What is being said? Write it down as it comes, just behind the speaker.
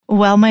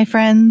Well, my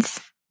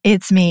friends,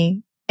 it's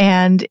me,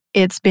 and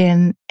it's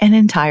been an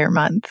entire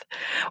month.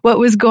 What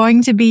was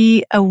going to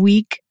be a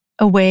week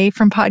away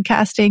from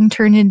podcasting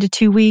turned into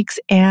 2 weeks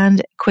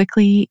and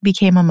quickly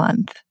became a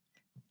month.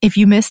 If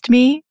you missed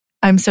me,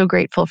 I'm so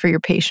grateful for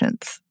your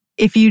patience.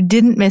 If you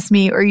didn't miss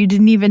me or you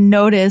didn't even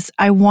notice,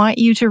 I want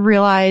you to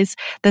realize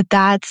that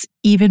that's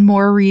even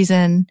more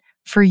reason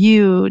for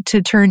you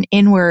to turn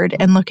inward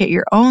and look at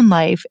your own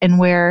life and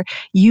where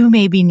you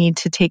maybe need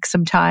to take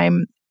some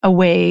time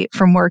away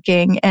from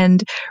working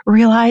and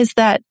realize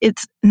that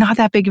it's not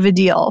that big of a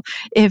deal.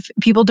 If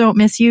people don't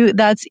miss you,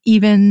 that's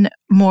even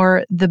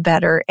more the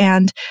better.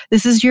 And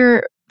this is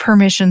your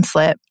permission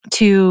slip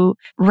to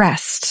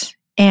rest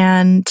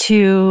and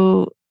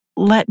to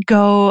let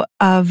go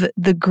of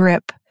the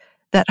grip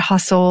that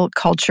hustle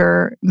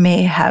culture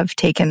may have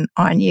taken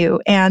on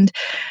you. And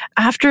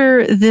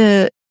after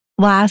the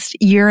last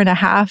year and a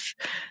half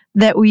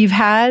that we've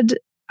had,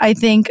 I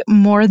think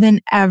more than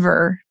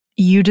ever,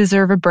 you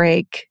deserve a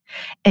break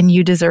and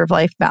you deserve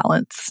life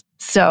balance.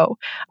 So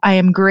I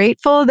am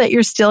grateful that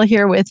you're still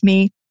here with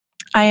me.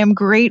 I am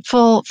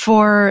grateful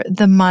for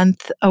the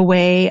month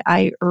away.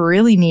 I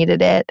really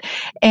needed it.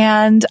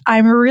 And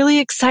I'm really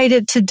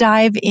excited to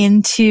dive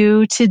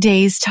into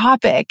today's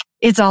topic.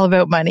 It's all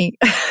about money.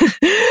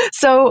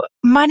 So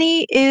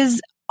money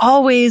is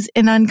always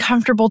an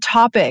uncomfortable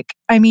topic.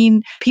 I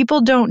mean,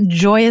 people don't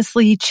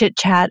joyously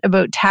chit-chat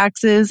about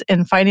taxes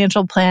and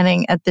financial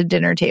planning at the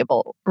dinner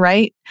table,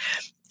 right?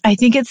 I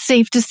think it's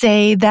safe to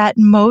say that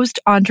most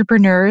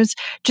entrepreneurs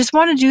just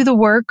want to do the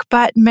work,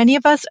 but many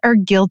of us are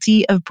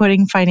guilty of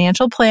putting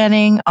financial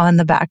planning on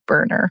the back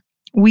burner.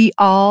 We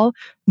all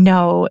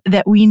know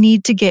that we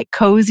need to get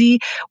cozy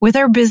with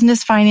our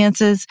business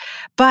finances,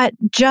 but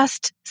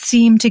just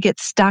seem to get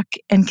stuck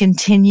and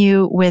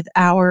continue with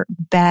our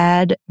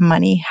bad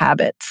money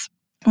habits.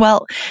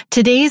 Well,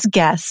 today's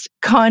guest,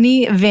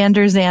 Connie van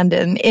der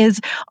Zanden,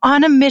 is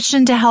on a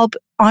mission to help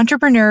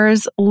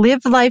entrepreneurs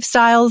live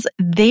lifestyles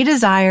they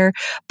desire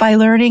by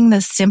learning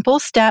the simple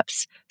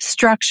steps,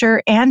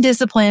 structure, and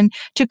discipline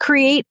to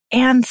create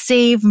and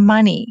save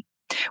money.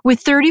 With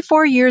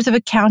 34 years of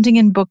accounting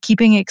and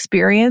bookkeeping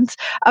experience,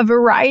 a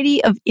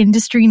variety of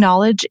industry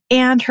knowledge,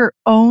 and her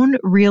own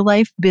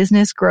real-life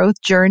business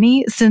growth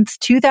journey since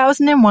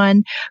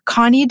 2001,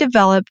 Connie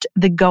developed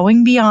the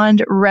Going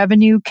Beyond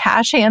Revenue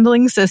cash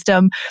handling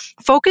system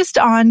focused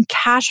on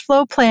cash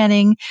flow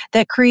planning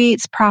that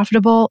creates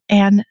profitable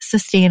and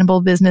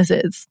sustainable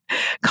businesses.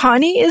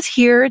 Connie is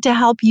here to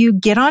help you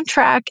get on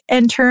track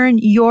and turn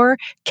your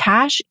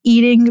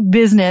cash-eating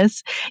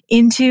business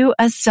into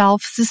a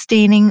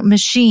self-sustaining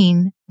machine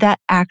that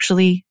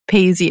actually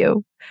pays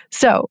you.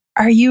 So,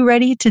 are you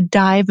ready to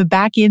dive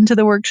back into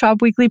the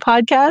Workshop Weekly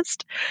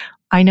podcast?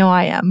 I know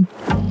I am.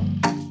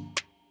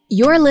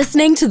 You're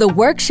listening to the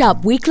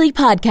Workshop Weekly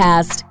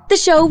podcast, the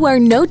show where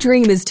no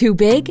dream is too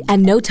big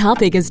and no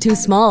topic is too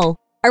small.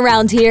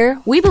 Around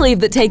here, we believe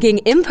that taking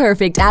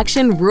imperfect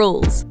action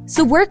rules.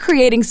 So we're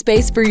creating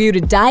space for you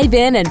to dive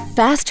in and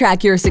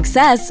fast-track your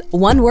success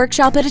one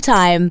workshop at a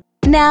time.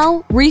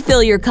 Now,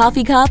 refill your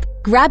coffee cup,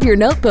 grab your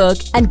notebook,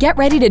 and get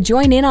ready to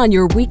join in on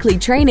your weekly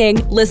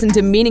training, listen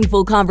to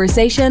meaningful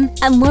conversation,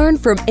 and learn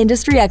from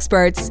industry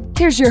experts.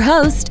 Here's your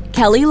host,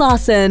 Kelly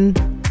Lawson.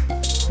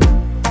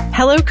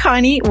 Hello,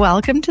 Connie.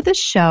 Welcome to the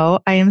show.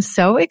 I am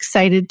so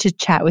excited to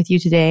chat with you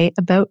today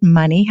about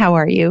money. How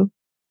are you?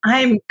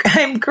 I'm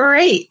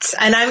great,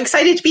 and I'm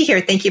excited to be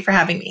here. Thank you for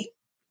having me.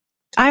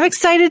 I'm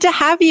excited to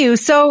have you.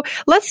 So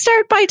let's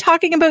start by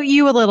talking about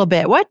you a little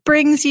bit. What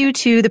brings you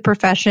to the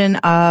profession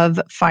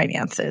of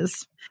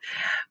finances?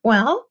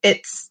 Well,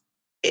 it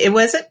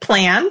wasn't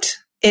planned.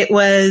 It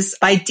was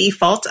by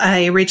default.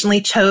 I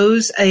originally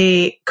chose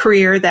a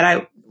career that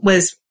I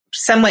was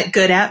somewhat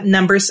good at.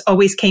 Numbers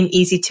always came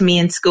easy to me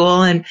in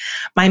school, and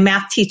my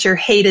math teacher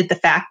hated the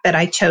fact that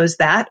I chose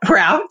that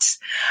route,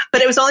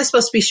 but it was only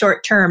supposed to be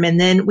short term. And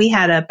then we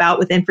had a bout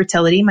with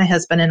infertility, my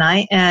husband and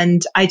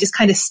I just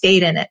kind of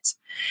stayed in it.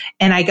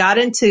 And I got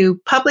into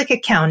public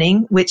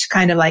accounting, which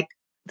kind of like,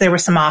 there were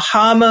some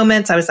aha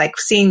moments. I was like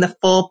seeing the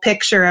full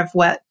picture of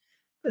what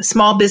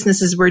small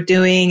businesses were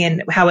doing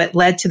and how it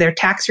led to their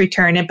tax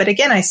return. But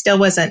again, I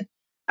wasn't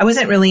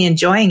really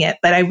enjoying it,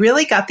 but I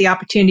really got the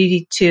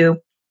opportunity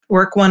to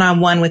work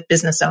one-on-one with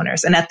business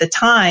owners. And at the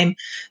time,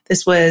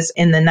 this was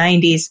in the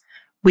 90s,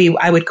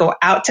 I would go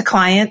out to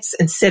clients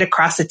and sit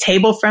across the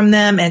table from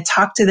them and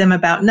talk to them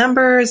about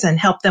numbers and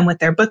help them with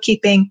their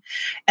bookkeeping.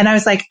 And I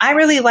was like, I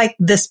really like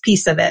this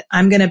piece of it.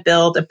 I'm going to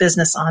build a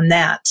business on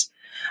that,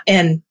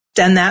 and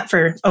done that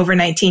for over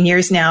 19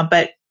 years now.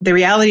 But the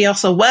reality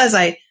also was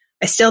I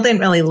still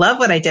didn't really love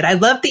what I did. I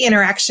loved the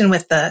interaction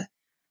with the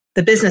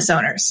business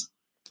owners,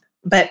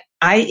 but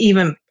I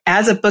even,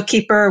 as a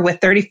bookkeeper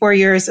with 34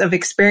 years of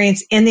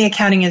experience in the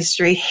accounting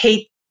industry,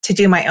 hate to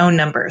do my own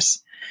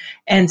numbers.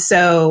 And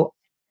so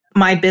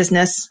my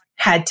business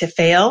had to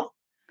fail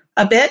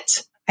a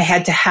bit. I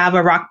had to have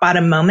a rock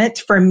bottom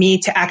moment for me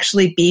to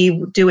actually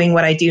be doing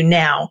what I do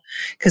now.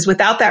 Because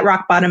without that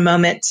rock bottom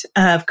moment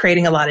of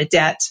creating a lot of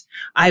debt,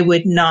 I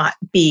would not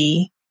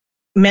be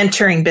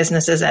mentoring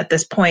businesses at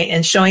this point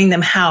and showing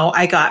them how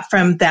I got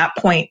from that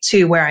point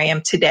to where I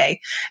am today.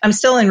 I'm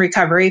still in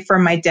recovery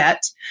from my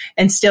debt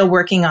and still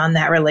working on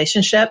that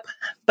relationship,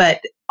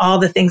 but all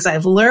the things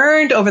I've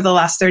learned over the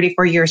last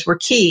 34 years were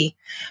key.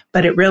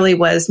 But it really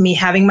was me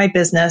having my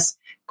business,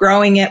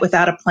 growing it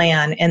without a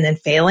plan, and then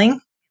failing.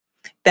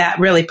 That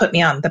really put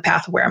me on the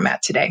path where I'm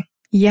at today.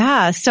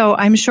 Yeah. So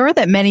I'm sure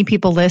that many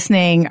people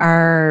listening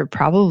are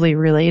probably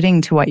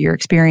relating to what your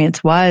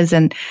experience was.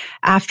 And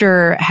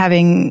after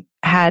having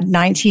had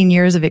 19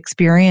 years of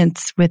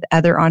experience with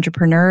other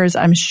entrepreneurs,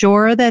 I'm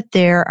sure that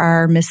there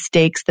are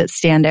mistakes that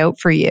stand out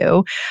for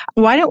you.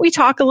 Why don't we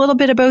talk a little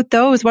bit about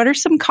those? What are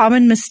some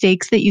common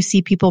mistakes that you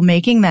see people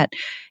making that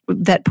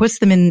puts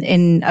them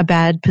in a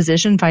bad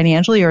position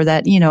financially, or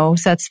that,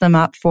 sets them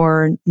up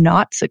for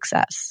not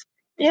success?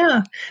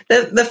 Yeah.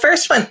 The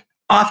first one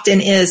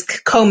often is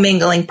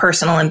commingling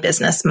personal and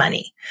business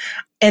money.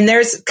 And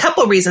there's a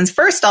couple reasons.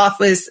 First off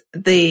was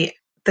the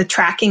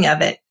tracking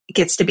of it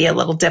gets to be a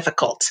little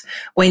difficult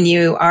when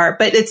you are,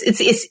 but it's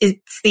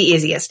the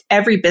easiest.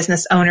 Every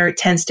business owner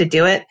tends to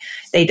do it.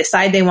 They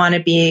decide they want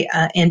to be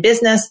in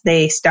business.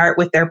 They start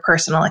with their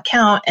personal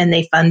account and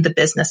they fund the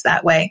business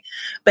that way.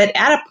 But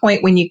at a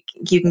point when you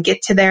can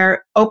get to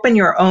there, open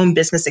your own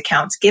business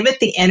accounts, give it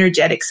the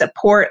energetic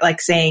support,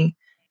 like saying,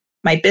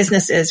 my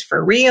business is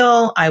for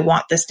real. I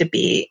want this to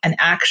be an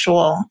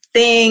actual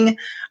thing.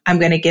 I'm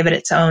going to give it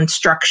its own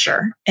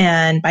structure.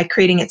 And by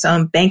creating its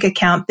own bank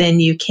account, then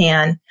you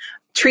can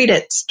treat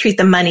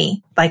the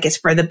money like it's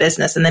for the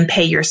business and then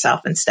pay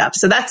yourself and stuff.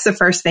 So that's the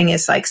first thing,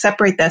 is like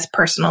separate this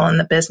personal and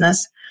the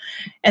business.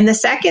 And the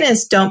second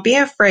is, don't be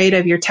afraid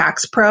of your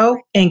tax pro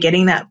and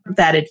getting that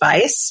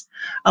advice.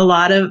 A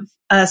lot of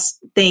us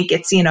think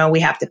it's, we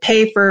have to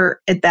pay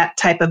for that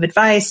type of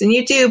advice, and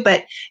you do.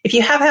 But if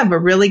you have a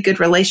really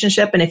good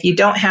relationship, and if you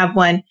don't have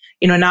one,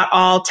 not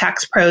all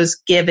tax pros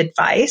give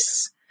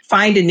advice.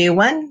 Find a new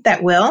one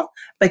that will,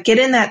 but get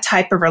in that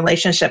type of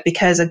relationship,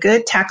 because a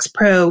good tax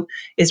pro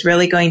is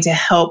really going to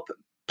help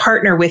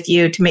partner with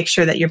you to make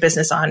sure that your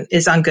business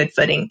is on good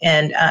footing,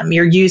 and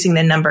you're using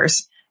the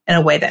numbers in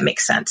a way that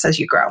makes sense as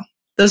you grow.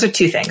 Those are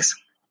two things.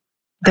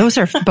 Those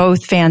are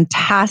both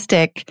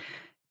fantastic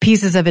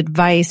pieces of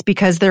advice,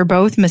 because they're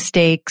both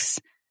mistakes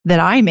that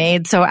I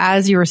made. So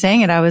as you were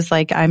saying it, I was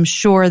like, I'm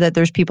sure that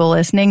there's people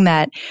listening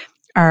that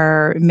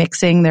are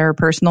mixing their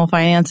personal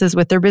finances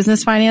with their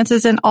business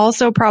finances, and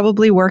also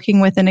probably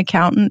working with an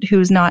accountant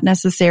who's not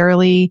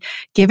necessarily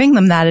giving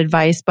them that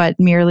advice, but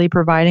merely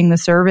providing the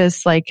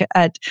service like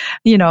at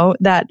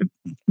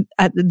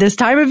this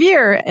time of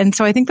year. And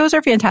so I think those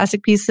are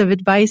fantastic pieces of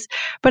advice.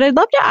 But I'd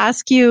love to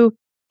ask you,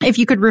 if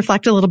you could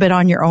reflect a little bit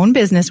on your own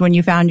business when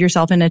you found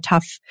yourself in a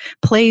tough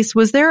place.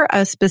 Was there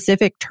a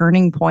specific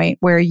turning point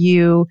where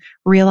you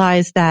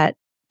realized that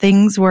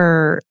things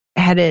were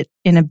headed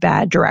in a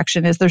bad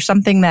direction? Is there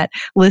something like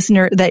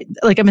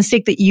a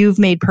mistake that you've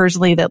made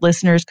personally that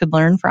listeners could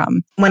learn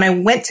from? When I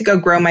went to go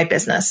grow my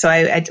business, so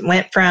I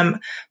went from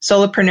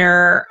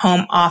solopreneur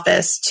home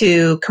office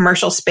to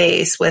commercial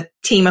space with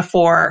team of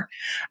 4,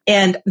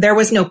 and there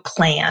was no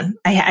plan.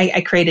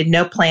 I created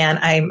no plan.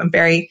 I'm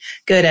very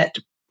good at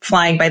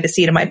flying by the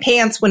seat of my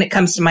pants when it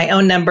comes to my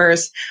own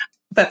numbers.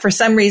 But for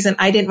some reason,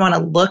 I didn't want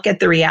to look at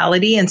the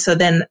reality. And so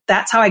then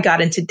that's how I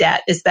got into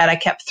debt, is that I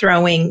kept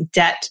throwing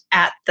debt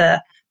at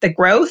the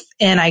growth,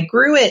 and I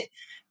grew it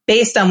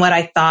based on what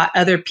I thought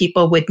other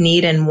people would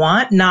need and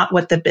want, not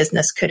what the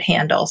business could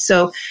handle.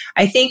 So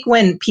I think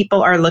when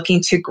people are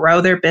looking to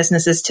grow their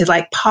businesses,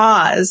 to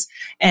pause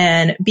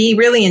and be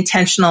really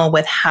intentional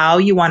with how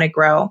you want to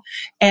grow.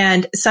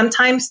 And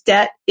sometimes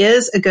debt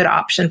is a good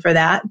option for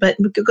that, but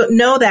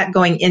know that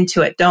going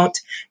into it. Don't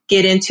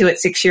get into it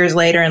 6 years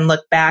later and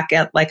look back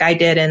at, like I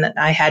did, and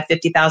I had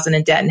 $50,000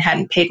 in debt and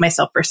hadn't paid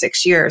myself for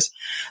 6 years.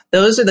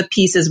 Those are the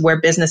pieces where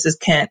businesses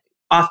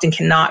often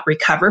cannot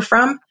recover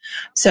from.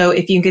 So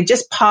if you could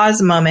just pause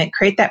a moment,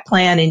 create that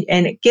plan,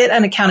 and get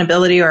an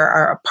accountability or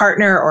a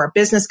partner or a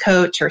business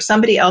coach or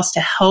somebody else to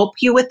help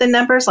you with the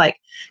numbers,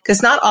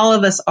 because not all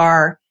of us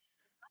are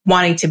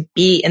wanting to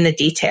be in the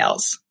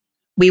details.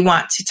 We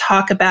want to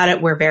talk about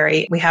it.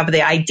 We have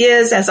the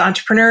ideas as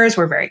entrepreneurs.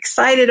 We're very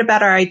excited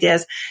about our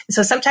ideas. And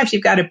so sometimes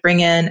you've got to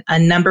bring in a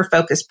number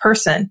focused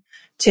person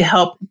to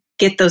help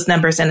get those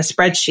numbers in a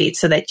spreadsheet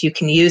so that you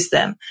can use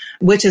them,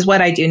 which is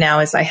what I do now.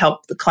 Is I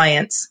help the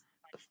clients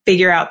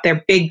figure out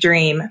their big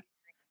dream,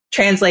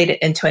 translate it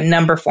into a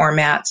number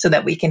format so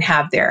that we can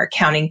have their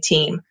accounting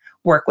team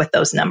work with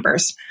those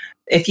numbers.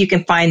 If you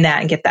can find that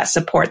and get that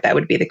support, that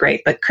would be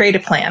great, but create a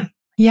plan.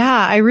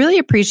 Yeah, I really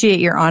appreciate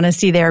your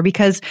honesty there,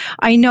 because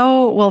I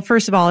know, well,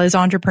 first of all, as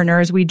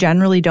entrepreneurs, we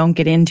generally don't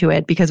get into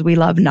it because we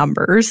love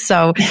numbers.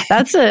 So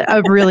that's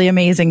a really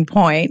amazing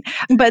point.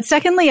 But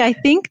secondly, I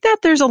think that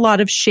there's a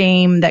lot of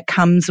shame that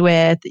comes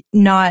with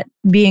not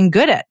being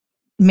good at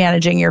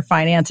managing your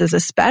finances,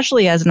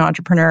 especially as an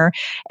entrepreneur.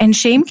 And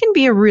shame can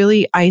be a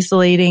really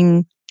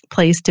isolating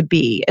place to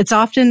be. It's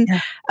often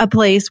a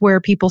place where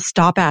people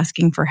stop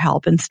asking for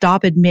help and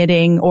stop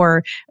admitting,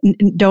 or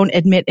don't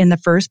admit in the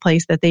first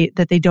place that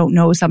they don't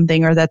know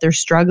something or that they're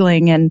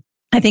struggling. And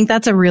I think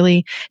that's a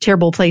really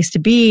terrible place to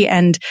be.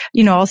 And,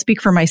 I'll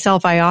speak for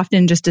myself. I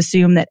often just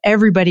assume that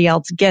everybody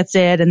else gets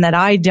it and that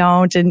I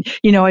don't. And,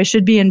 I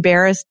should be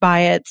embarrassed by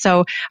it.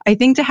 So I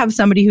think to have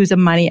somebody who's a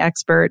money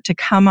expert to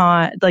come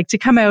out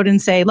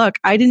and say, look,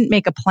 I didn't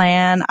make a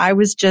plan. I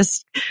was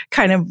just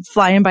kind of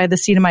flying by the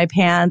seat of my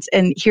pants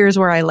and here's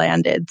where I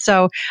landed.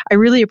 So I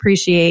really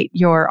appreciate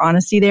your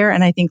honesty there.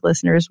 And I think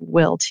listeners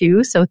will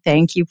too. So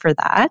thank you for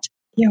that.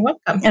 You're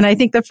welcome. And I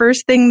think the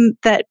first thing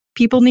that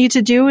people need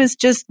to do is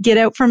just get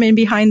out from in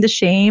behind the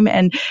shame.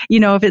 And,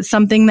 if it's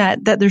something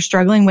that they're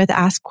struggling with,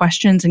 ask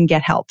questions and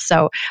get help.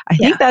 So I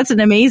think that's an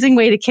amazing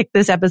way to kick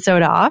this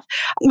episode off.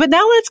 But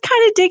now let's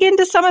kind of dig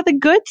into some of the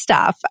good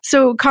stuff.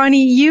 So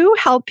Connie, you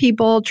help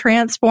people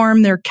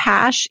transform their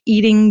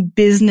cash-eating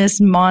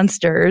business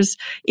monsters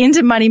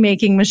into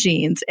money-making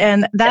machines.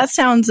 And that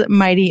sounds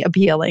mighty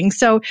appealing.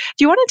 So do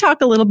you want to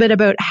talk a little bit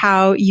about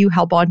how you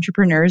help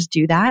entrepreneurs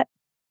do that?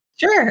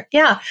 Sure.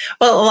 Yeah.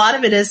 Well, a lot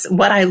of it is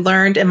what I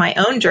learned in my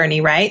own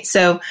journey, right?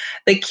 So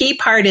the key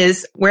part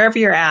is wherever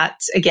you're at,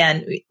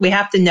 again, we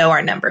have to know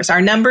our numbers. Our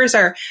numbers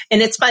are,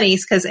 and it's funny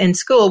because in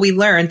school we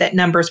learned that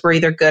numbers were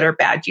either good or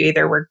bad. You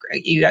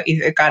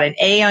either got an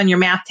A on your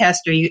math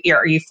test or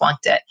you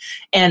flunked it.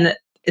 And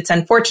it's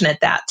unfortunate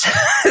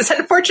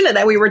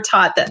that we were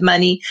taught that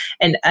money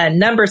and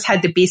numbers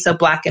had to be so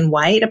black and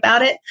white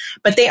about it,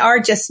 but they are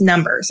just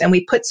numbers. And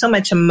we put so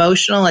much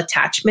emotional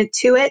attachment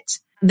to it.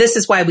 This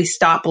is why we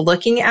stop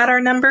looking at our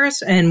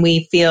numbers and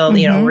we feel,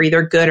 we're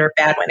either good or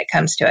bad when it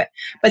comes to it.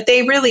 But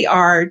they really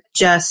are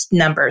just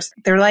numbers.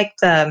 They're like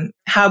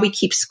how we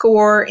keep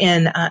score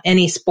in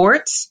any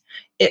sports.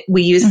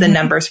 We use the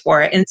numbers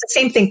for it. And it's the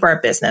same thing for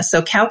our business.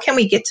 So how can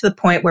we get to the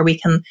point where we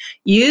can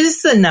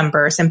use the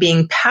numbers and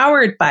being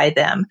powered by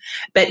them,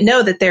 but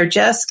know that they're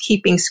just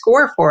keeping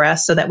score for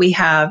us so that we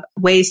have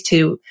ways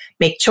to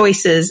make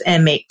choices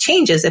and make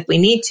changes if we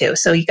need to.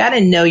 So you got to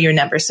know your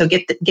numbers. So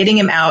getting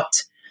them out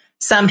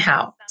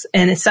somehow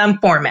and in some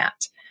format.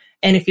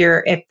 And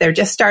if they're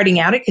just starting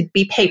out, it could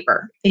be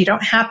paper. You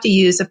don't have to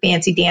use a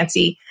fancy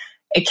dancy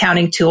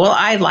accounting tool.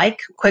 I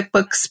like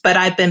QuickBooks, but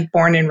I've been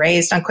born and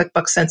raised on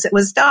QuickBooks since it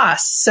was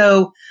DOS.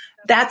 So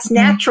that's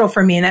natural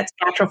for me. And that's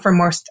natural for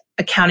most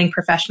accounting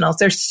professionals.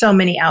 There's so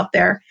many out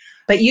there,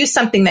 but use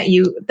something that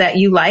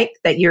you like,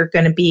 that you're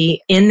going to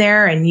be in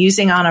there and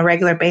using on a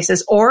regular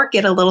basis, or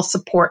get a little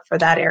support for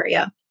that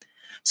area.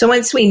 So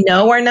once we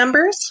know our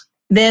numbers,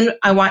 then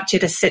I want you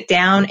to sit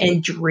down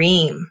and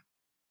dream.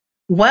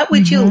 What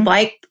would you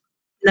like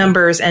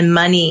numbers and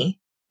money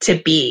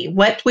to be?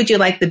 What would you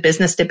like the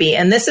business to be?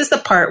 And this is the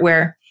part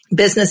where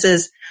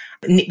businesses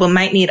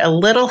might need a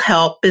little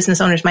help.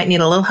 Business owners might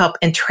need a little help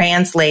in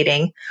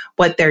translating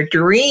what their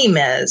dream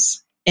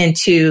is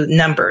into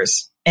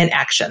numbers and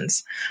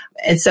actions.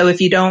 And so if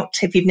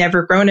you've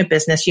never grown a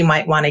business, you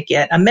might want to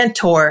get a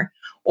mentor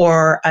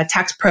or a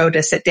tax pro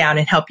to sit down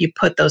and help you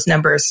put those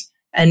numbers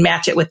and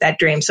match it with that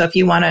dream. So if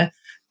you want to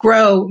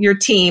grow your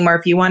team, or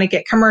if you want to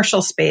get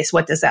commercial space,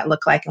 what does that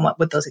look like? And what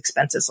would those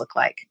expenses look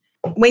like?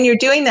 When you're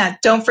doing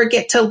that, don't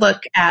forget to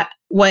look at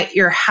what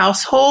your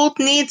household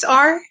needs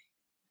are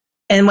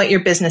and what your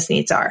business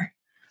needs are.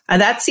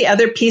 And that's the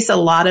other piece a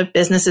lot of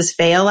businesses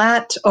fail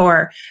at,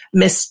 or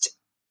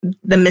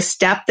the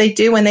misstep they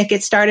do when they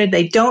get started.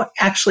 They don't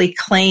actually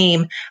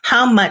claim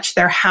how much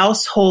their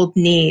household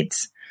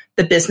needs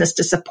the business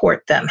to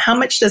support them. How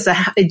much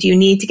do you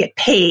need to get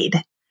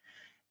paid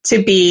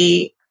to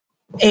be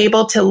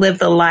able to live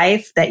the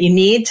life that you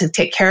need to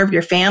take care of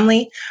your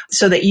family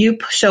so that you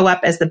show up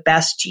as the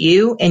best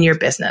you in your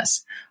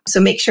business? So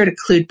make sure to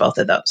include both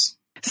of those.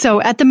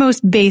 So at the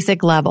most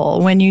basic level,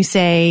 when you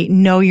say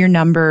know your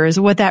numbers,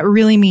 what that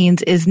really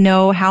means is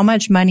know how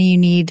much money you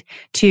need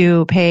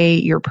to pay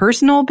your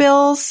personal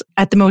bills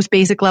at the most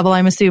basic level,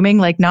 I'm assuming,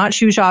 like not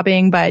shoe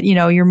shopping, but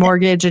your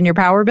mortgage and your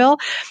power bill,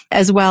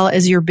 as well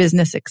as your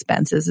business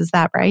expenses. Is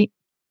that right?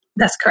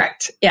 That's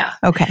correct. Yeah.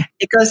 Okay.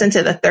 It goes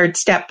into the third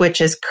step,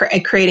 which is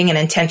creating an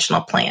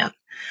intentional plan.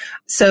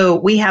 So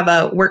we have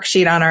a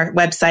worksheet on our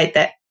website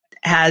that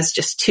has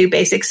just two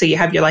basics. So you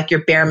have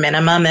your bare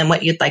minimum and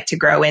what you'd like to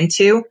grow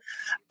into.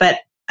 But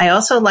I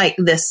also like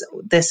this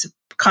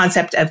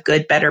concept of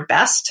good, better,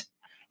 best.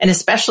 And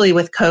especially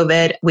with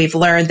COVID, we've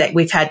learned that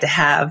we've had to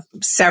have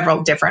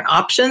several different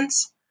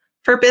options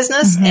for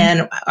business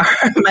and our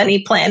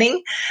money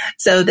planning.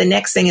 So the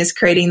next thing is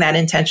creating that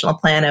intentional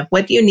plan of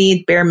what do you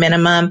need bare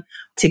minimum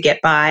to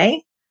get by,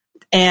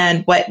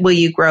 and what will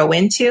you grow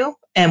into,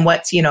 and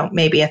what's,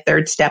 maybe a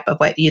third step of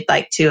what you'd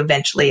like to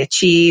eventually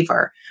achieve.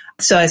 Or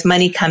so as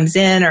money comes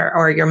in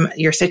or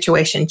your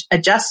situation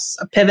adjusts,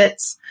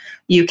 pivots,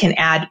 you can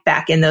add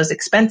back in those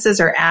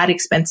expenses or add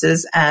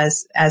expenses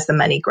as the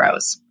money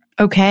grows.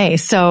 Okay.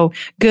 So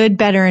good,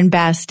 better, and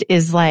best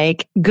is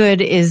like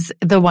good is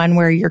the one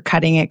where you're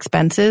cutting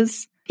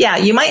expenses. Yeah,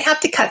 you might have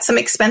to cut some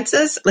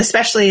expenses,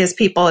 especially as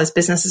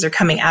businesses are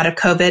coming out of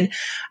COVID.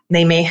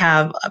 They may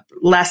have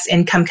less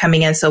income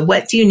coming in. So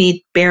what do you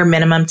need bare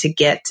minimum to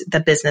get the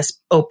business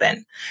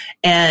open?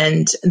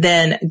 And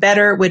then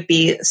better would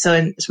be,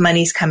 so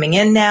money's coming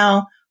in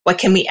now. What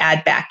can we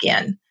add back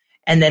in?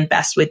 And then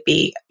best would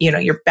be,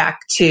 you're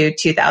back to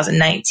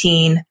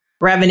 2019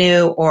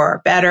 revenue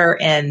or better.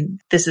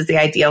 And this is the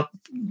ideal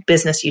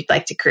business you'd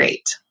like to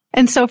create.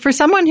 And so for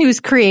someone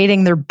who's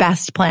creating their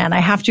best plan, I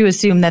have to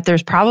assume that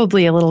there's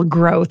probably a little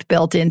growth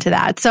built into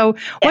that. So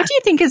what do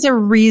you think is a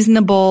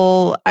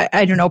reasonable,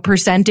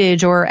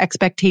 percentage or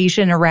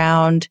expectation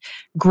around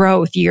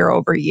growth year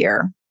over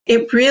year?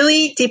 It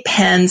really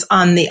depends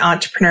on the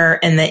entrepreneur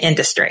and the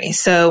industry.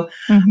 So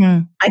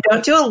I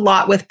don't do a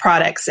lot with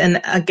products. And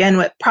again,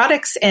 with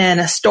products in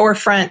a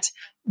storefront,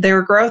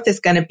 their growth is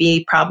going to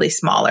be probably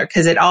smaller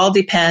because it all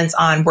depends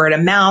on word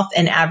of mouth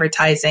and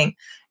advertising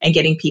and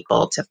getting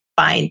people to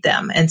find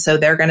them. And so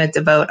they're going to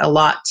devote a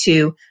lot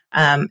to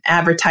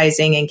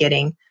advertising and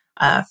getting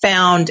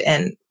found,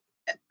 and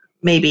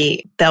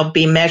maybe they'll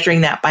be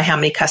measuring that by how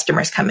many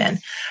customers come in.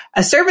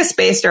 A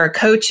service-based or a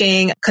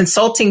coaching,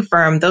 consulting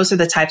firm, those are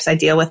the types I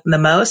deal with the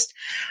most.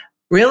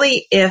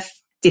 Really,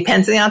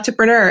 depends on the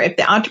entrepreneur. If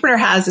the entrepreneur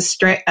has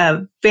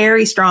a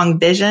very strong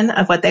vision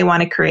of what they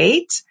want to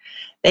create,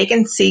 they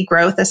can see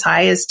growth as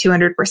high as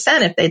 200%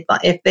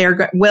 if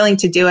they're willing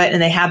to do it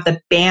and they have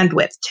the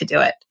bandwidth to do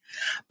it.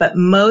 But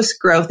most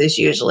growth is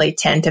usually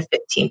 10 to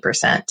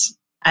 15%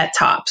 at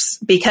tops,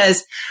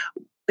 because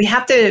we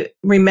have to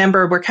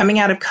remember we're coming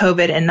out of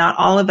COVID and not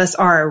all of us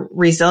are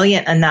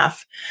resilient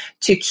enough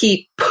to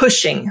keep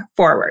pushing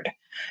forward.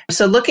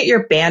 So look at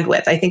your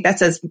bandwidth. I think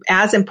that's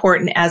as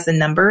important as the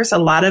numbers. A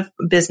lot of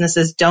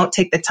businesses don't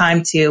take the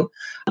time to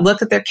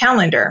look at their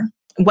calendar.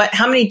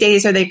 How many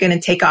days are they going to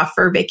take off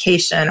for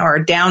vacation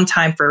or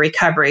downtime for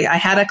recovery? I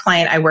had a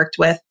client I worked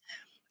with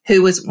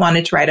who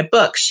wanted to write a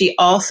book. She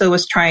also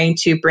was trying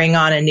to bring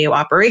on a new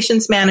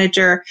operations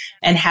manager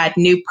and had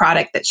new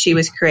product that she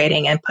was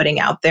creating and putting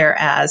out there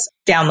as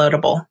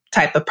downloadable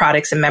type of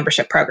products and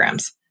membership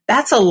programs.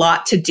 That's a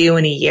lot to do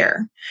in a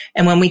year.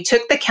 And when we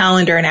took the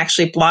calendar and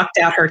actually blocked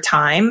out her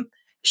time,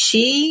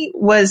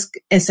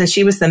 and since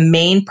she was the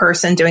main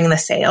person doing the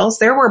sales,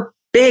 there were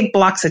big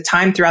blocks of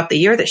time throughout the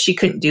year that she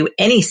couldn't do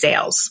any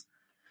sales.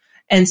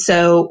 And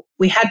so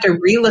we had to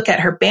relook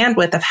at her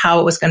bandwidth of how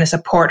it was going to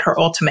support her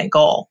ultimate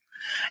goal.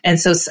 And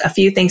so a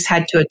few things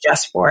had to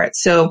adjust for it.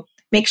 So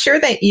make sure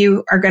that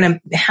you are going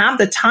to have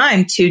the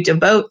time to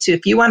devote to,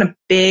 if you want a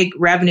big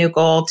revenue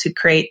goal to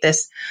create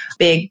this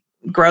big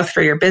growth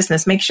for your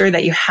business, make sure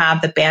that you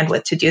have the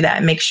bandwidth to do that,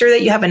 and make sure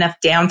that you have enough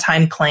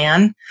downtime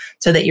plan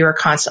so that you are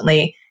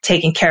constantly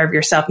taking care of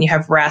yourself and you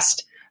have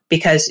rest,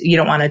 because you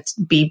don't want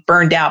to be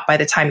burned out by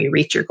the time you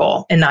reach your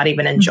goal and not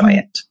even enjoy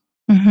it.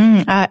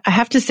 I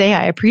have to say,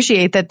 I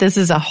appreciate that this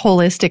is a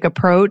holistic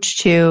approach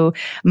to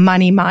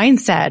money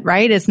mindset,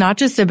 right? It's not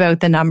just about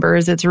the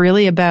numbers. It's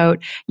really about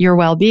your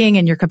well-being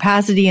and your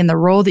capacity and the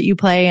role that you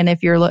play. And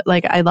if you're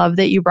I love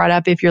that you brought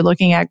up, if you're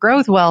looking at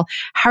growth, well,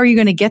 how are you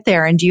going to get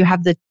there? And do you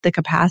have the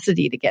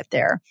capacity to get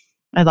there?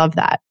 I love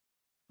that.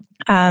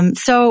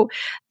 So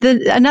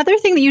another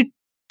thing that you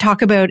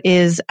talk about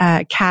is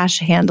a cash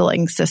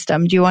handling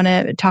system. Do you want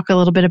to talk a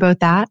little bit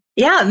about that?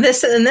 Yeah,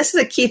 this is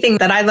a key thing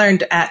that I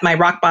learned at my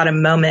rock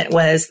bottom moment,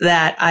 was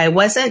that I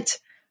wasn't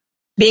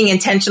being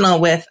intentional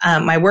with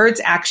my words,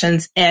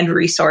 actions, and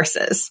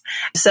resources.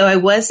 So I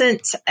was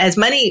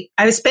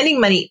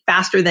spending money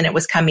faster than it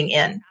was coming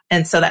in.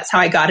 And so that's how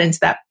I got into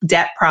that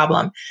debt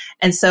problem.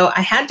 And so I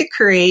had to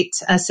create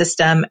a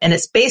system, and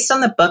it's based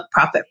on the book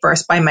Profit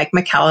First by Mike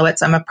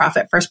Michalowicz. I'm a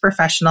Profit First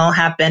professional,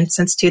 have been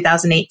since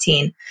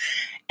 2018.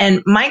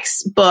 And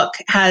Mike's book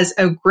has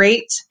a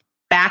great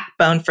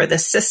backbone for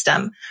this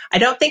system. I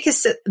don't think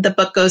the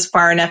book goes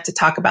far enough to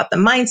talk about the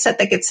mindset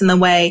that gets in the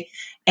way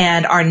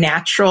and our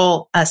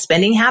natural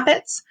spending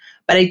habits.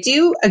 But I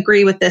do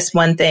agree with this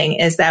one thing,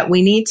 is that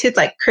we need to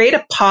create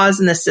a pause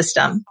in the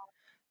system.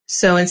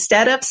 So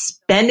instead of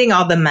spending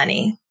all the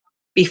money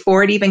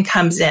before it even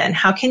comes in,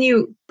 how can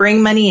you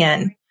bring money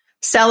in,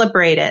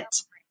 celebrate it,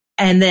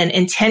 and then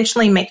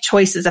intentionally make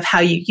choices of how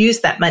you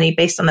use that money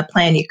based on the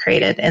plan you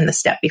created in the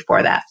step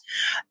before that?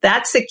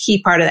 That's the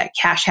key part of that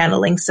cash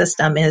handling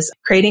system, is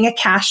creating a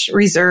cash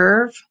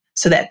reserve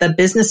so that the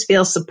business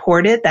feels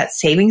supported, that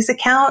savings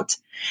account,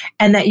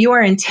 and that you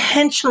are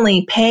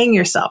intentionally paying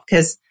yourself.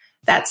 Because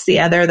that's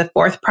the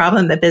fourth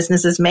problem that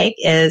businesses make,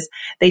 is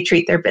they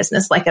treat their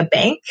business like a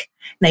bank.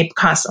 And they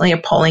constantly are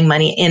pulling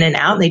money in and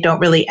out, and they don't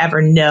really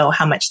ever know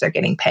how much they're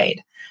getting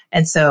paid.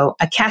 And so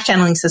a cash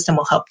handling system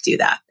will help do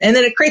that. And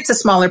then it creates a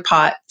smaller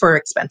pot for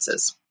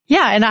expenses.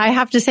 Yeah. And I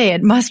have to say,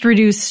 it must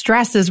reduce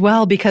stress as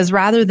well, because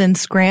rather than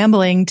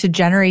scrambling to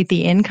generate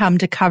the income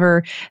to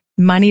cover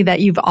money that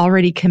you've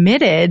already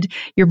committed,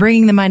 you're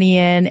bringing the money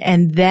in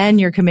and then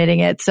you're committing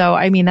it. So,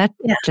 I mean, that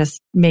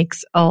just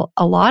makes a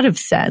lot of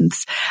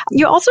sense.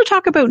 You also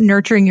talk about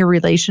nurturing your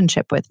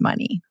relationship with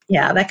money.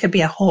 Yeah, that could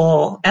be a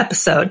whole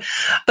episode,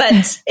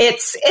 but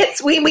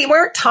we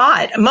weren't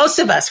taught. Most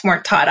of us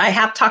weren't taught. I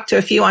have talked to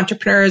a few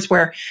entrepreneurs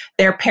where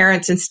their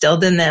parents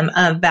instilled in them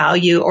a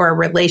value or a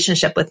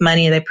relationship with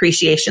money and the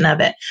appreciation of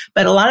it.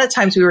 But a lot of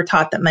times we were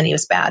taught that money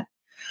was bad.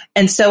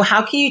 And so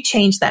how can you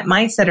change that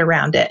mindset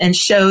around it and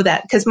show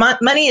that, because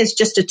money is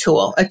just a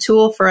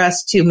tool for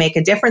us to make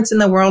a difference in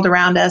the world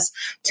around us,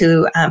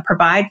 to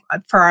provide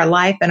for our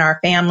life and our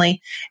family,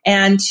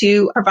 and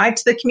to provide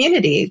to the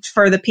community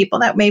for the people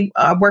that may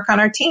work on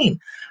our team.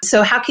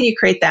 So how can you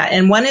create that?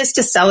 And one is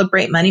to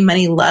celebrate money.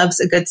 Money loves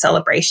a good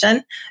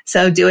celebration.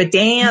 So do a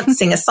dance,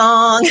 sing a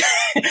song,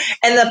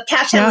 and the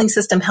cash handling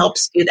system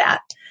helps do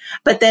that.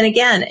 But then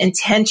again,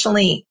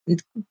 intentionally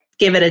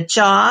give it a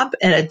job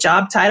and a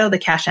job title. The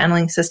cash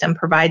handling system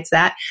provides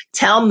that.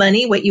 Tell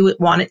money what you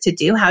want it to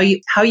do, how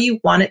you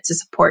want it to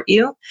support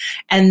you,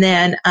 and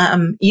then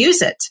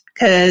use it,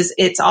 because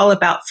it's all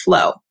about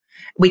flow.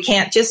 We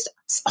can't just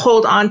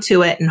hold on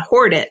to it and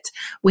hoard it.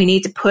 We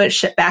need to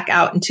push it back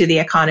out into the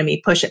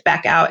economy, push it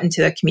back out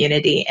into the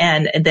community,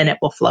 and then it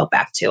will flow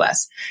back to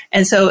us.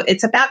 And so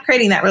it's about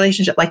creating that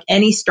relationship like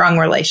any strong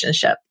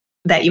relationship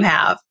that you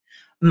have.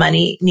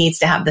 Money needs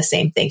to have the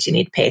same things. You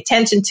need to pay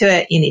attention to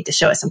it. You need to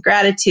show it some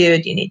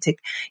gratitude. You need to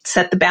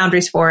set the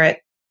boundaries for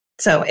it.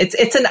 So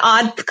it's an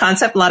odd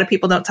concept. A lot of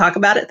people don't talk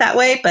about it that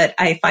way, but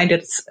I find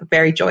it's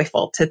very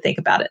joyful to think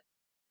about it.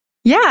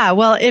 Yeah.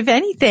 Well, if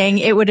anything,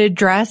 it would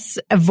address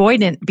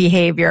avoidant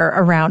behavior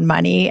around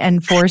money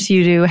and force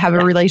you to have a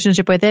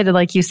relationship with it. And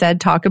like you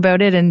said, talk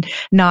about it and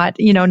not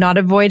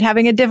avoid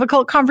having a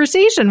difficult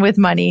conversation with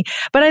money.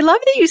 But I love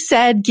that you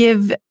said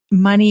give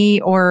money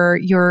or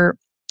your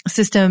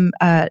system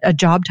a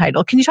job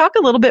title. Can you talk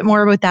a little bit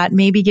more about that?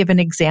 Maybe give an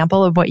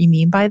example of what you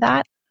mean by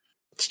that?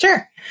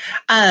 Sure.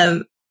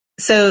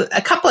 So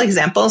a couple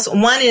examples.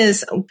 One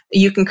is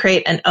you can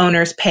create an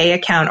owner's pay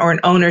account or an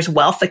owner's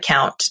wealth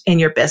account in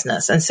your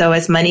business. And so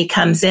as money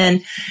comes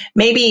in,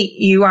 maybe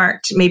you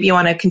want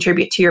to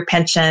contribute to your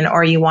pension,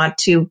 or you want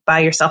to buy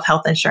yourself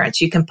health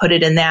insurance. You can put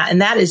it in that.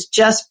 And that is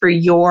just for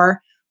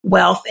your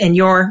wealth and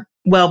your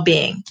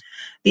well-being.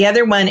 The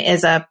other one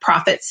is a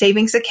profit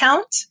savings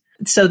account.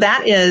 So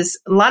that is,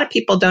 a lot of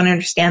people don't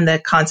understand the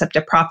concept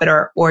of profit,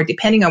 or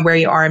depending on where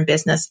you are in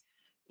business,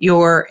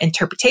 your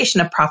interpretation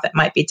of profit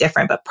might be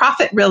different. But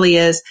profit really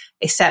is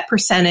a set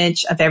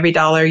percentage of every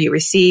dollar you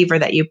receive or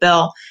that you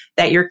bill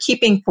that you're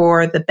keeping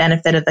for the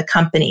benefit of the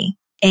company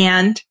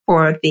and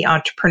for the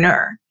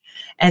entrepreneur.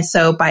 And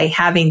so by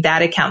having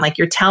that account, like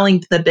you're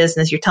telling the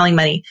business, you're telling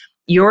money,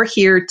 you're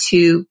here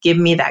to give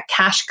me that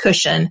cash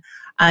cushion.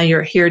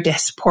 You're here to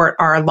support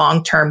our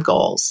long-term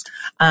goals.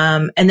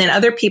 And then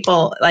other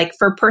people, like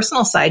for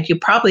personal side, you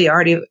probably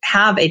already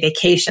have a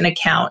vacation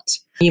account.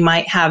 You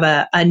might have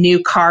a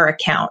new car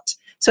account.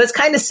 So it's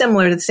kind of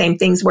similar to the same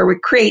things where we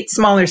create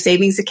smaller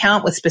savings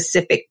account with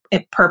specific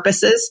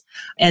purposes.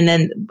 And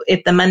then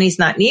if the money's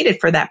not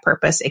needed for that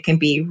purpose, it can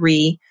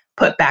be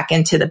put back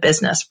into the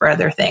business for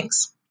other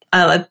things.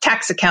 A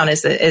tax account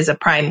is a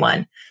prime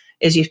one,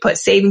 is you put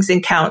savings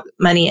account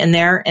money in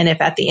there. And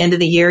if at the end of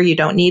the year you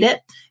don't need it,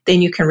 then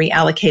you can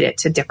reallocate it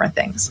to different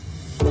things.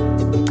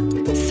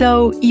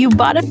 So you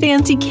bought a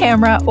fancy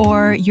camera,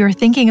 or you're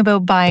thinking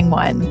about buying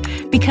one,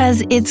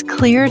 because it's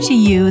clear to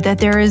you that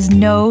there is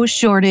no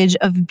shortage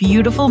of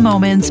beautiful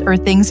moments or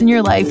things in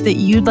your life that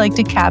you'd like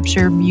to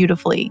capture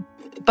beautifully.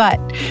 But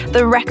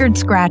the record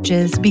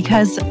scratches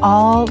because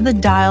all the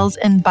dials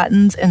and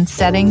buttons and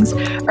settings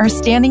are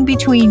standing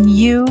between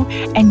you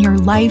and your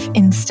life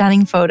in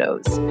stunning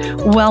photos.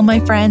 Well,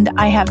 my friend,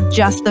 I have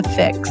just the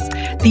fix.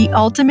 The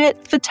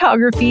Ultimate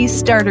Photography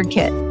Starter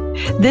Kit.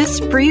 This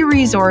free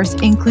resource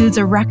includes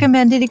a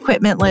recommended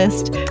equipment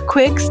list,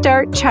 quick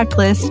start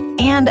checklist,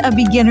 and a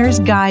beginner's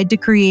guide to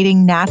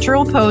creating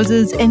natural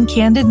poses and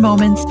candid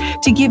moments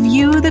to give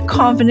you the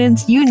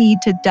confidence you need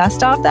to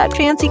dust off that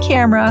fancy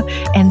camera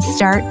and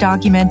start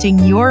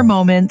documenting your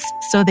moments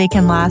so they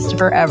can last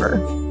forever.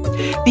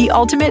 The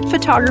Ultimate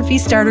Photography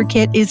Starter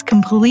Kit is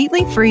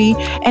completely free,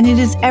 and it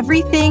is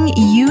everything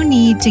you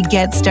need to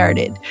get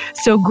started.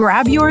 So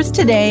grab yours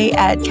today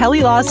at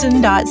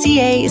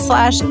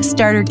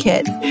kellylawson.ca/starter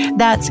kit.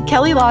 That's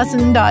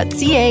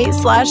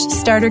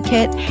kellylawson.ca/starter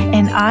kit,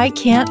 and I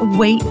can't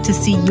wait to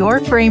see your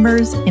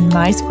framers in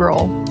my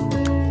scroll.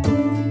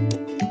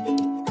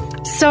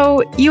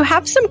 So you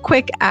have some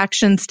quick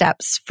action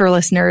steps for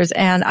listeners,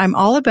 and I'm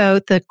all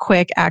about the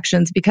quick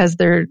actions because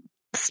they're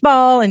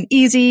small and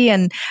easy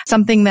and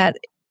something that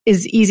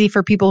is easy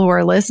for people who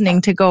are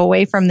listening to go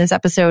away from this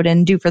episode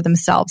and do for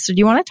themselves. So do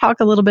you want to talk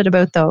a little bit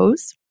about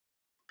those?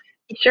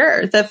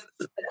 Sure. The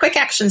quick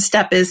action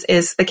step is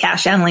the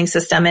cash handling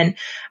system. And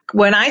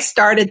when I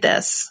started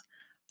this,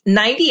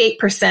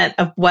 98%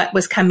 of what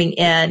was coming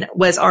in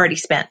was already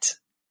spent.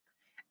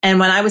 And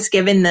when I was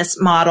given this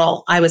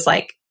model, I was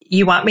like,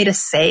 you want me to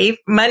save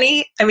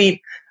money? I mean,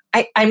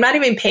 I'm not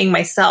even paying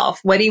myself.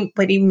 What do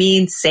you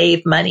mean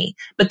save money?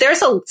 But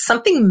there's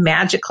something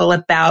magical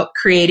about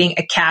creating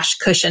a cash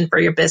cushion for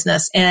your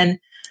business. And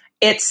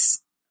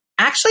it's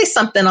actually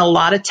something a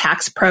lot of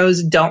tax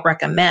pros don't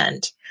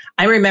recommend.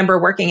 I remember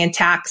working in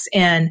tax,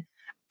 and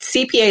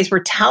CPAs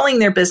were telling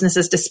their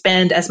businesses to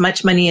spend as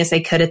much money as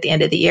they could at the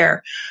end of the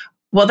year.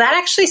 Well, that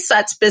actually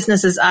sets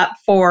businesses up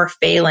for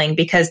failing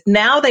because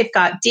now they've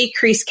got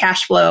decreased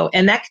cash flow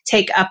and that could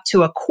take up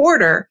to a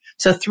quarter,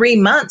 so 3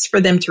 months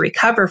for them to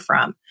recover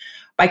from.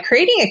 By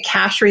creating a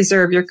cash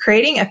reserve, you're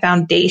creating a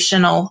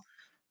foundational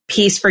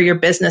piece for your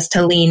business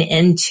to lean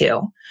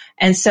into.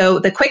 And so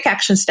the quick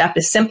action step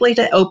is simply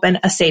to open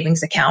a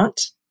savings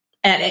account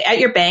at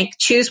your bank,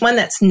 choose one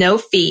that's no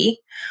fee,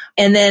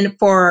 and then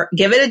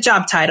give it a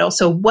job title.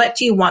 So what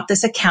do you want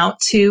this account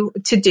to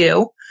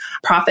do?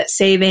 Profit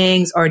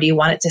savings, or do you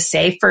want it to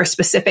save for a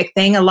specific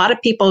thing? A lot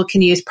of people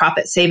can use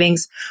profit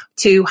savings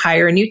to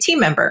hire a new team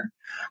member.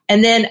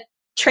 And then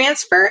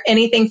transfer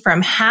anything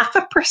from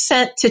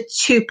 0.5% to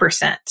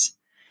 2%.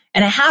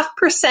 And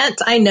 0.5%,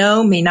 I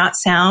know, may not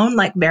sound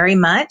like very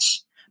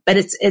much, but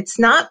it's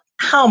not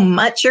how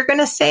much you're going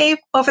to save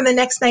over the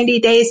next 90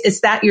 days.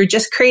 It's that you're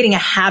just creating a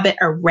habit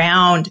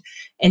around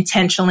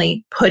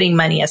intentionally putting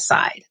money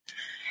aside.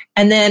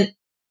 And then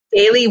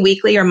daily,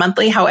 weekly, or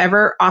monthly,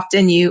 however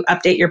often you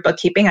update your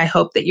bookkeeping, I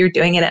hope that you're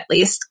doing it at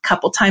least a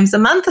couple times a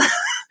month.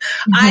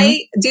 Mm-hmm.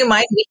 I do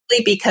mine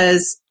weekly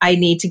because I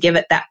need to give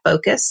it that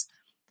focus.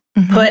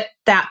 Mm-hmm. Put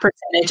that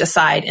percentage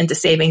aside into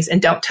savings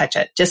and don't touch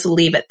it. Just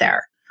leave it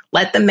there.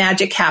 Let the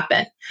magic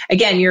happen.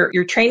 Again,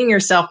 you're training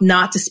yourself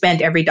not to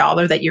spend every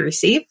dollar that you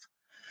receive.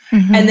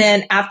 Mm-hmm. And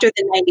then after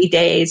the 90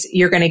 days,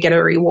 you're going to get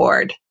a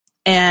reward.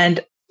 And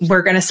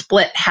we're going to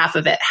split half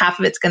of it. Half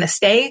of it's going to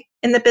stay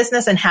in the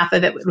business and half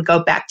of it would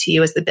go back to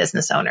you as the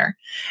business owner.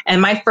 And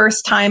my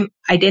first time,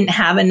 I didn't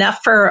have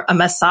enough for a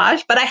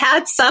massage, but I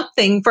had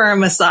something for a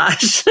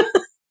massage.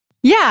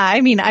 Yeah.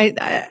 I mean,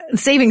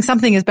 saving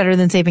something is better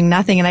than saving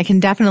nothing. And I can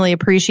definitely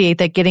appreciate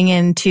that getting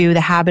into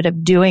the habit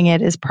of doing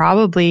it is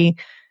probably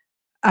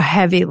a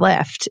heavy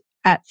lift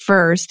at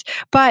first.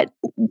 But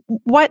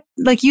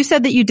like you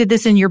said that you did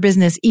this in your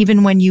business,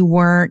 even when you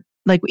were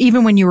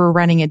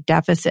running a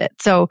deficit.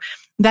 So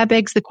that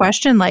begs the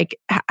question, like,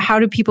 how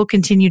do people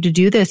continue to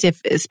do this if,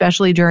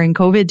 especially during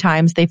COVID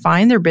times, they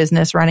find their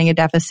business running a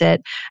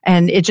deficit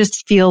and it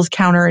just feels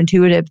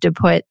counterintuitive to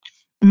put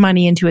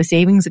money into a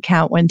savings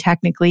account when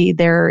technically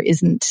there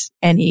isn't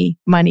any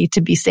money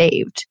to be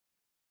saved?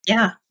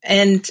 Yeah.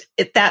 And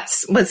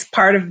was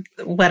part of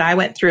what I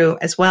went through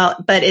as well.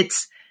 But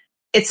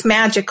it's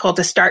magical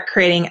to start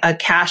creating a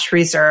cash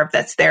reserve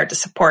that's there to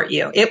support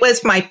you. It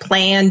was my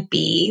plan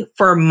B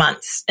for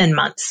months and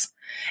months.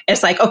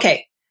 It's like,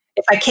 okay,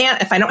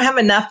 if I don't have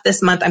enough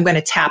this month, I'm going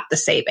to tap the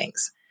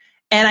savings.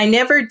 And I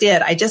never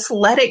did. I just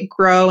let it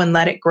grow and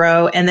let it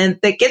grow. And then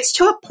it gets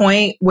to a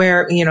point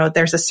where,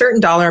 there's a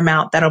certain dollar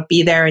amount that'll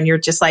be there and you're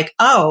just like,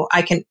 oh,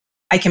 I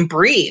can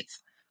breathe.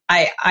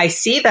 I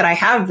see that I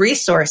have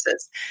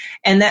resources.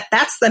 And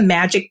that's the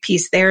magic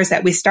piece there, is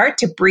that we start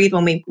to breathe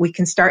when we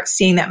can start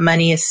seeing that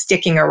money is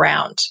sticking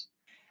around.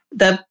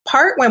 The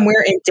part when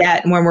we're in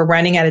debt and when we're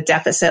running at a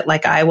deficit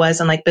like I was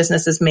and like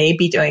businesses may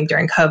be doing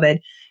during COVID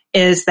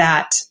is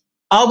that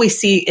all we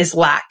see is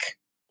lack.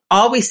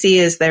 All we see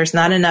is there's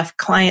not enough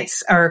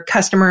clients or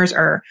customers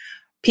or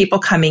people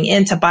coming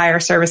in to buy our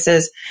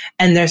services,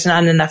 and there's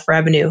not enough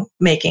revenue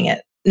making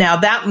it. Now,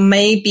 that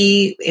may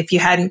be, if you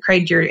hadn't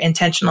created your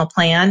intentional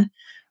plan,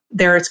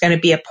 there's going to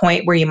be a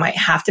point where you might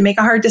have to make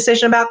a hard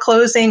decision about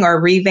closing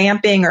or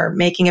revamping or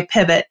making a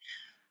pivot.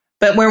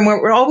 But when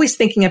we're always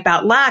thinking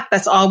about lack,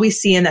 that's all we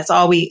see and that's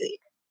all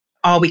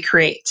we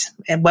create.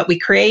 And what we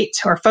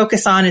create or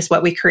focus on is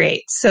what we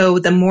create. So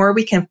the more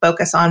we can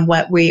focus on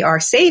what we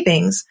are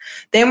savings,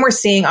 then we're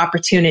seeing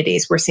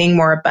opportunities. We're seeing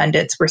more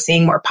abundance. We're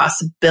seeing more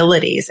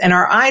possibilities. And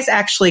our eyes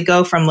actually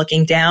go from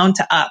looking down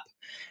to up.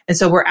 And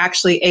so we're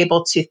actually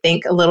able to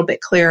think a little bit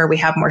clearer. We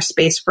have more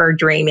space for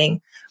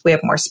dreaming. We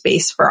have more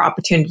space for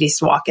opportunities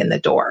to walk in the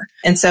door.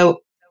 And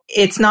so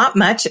it's not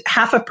much.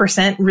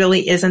 0.5%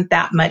 really isn't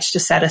that much to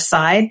set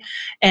aside.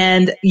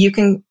 And you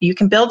can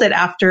build it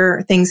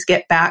after things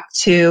get back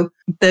to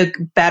the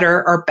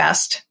better or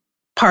best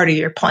part of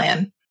your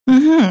plan.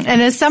 Mm-hmm.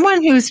 And as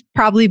someone who's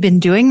probably been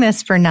doing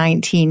this for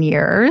 19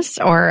 years,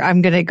 or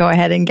I'm going to go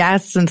ahead and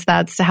guess since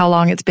that's how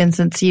long it's been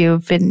since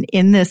you've been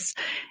in this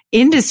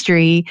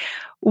industry,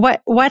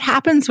 what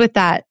happens with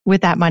that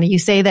money? You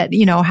say that,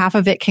 half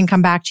of it can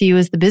come back to you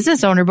as the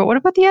business owner, but what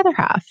about the other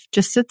half?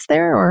 Just sits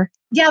there or?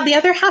 Yeah, the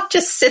other half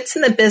just sits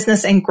in the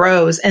business and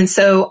grows. And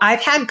so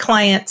I've had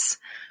clients,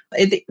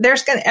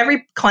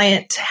 every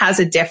client has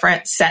a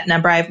different set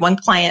number. I have one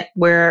client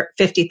where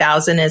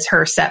 50,000 is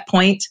her set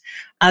point.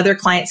 Other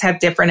clients have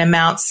different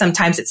amounts.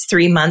 Sometimes it's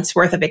 3 months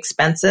worth of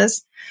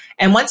expenses.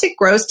 And once it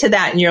grows to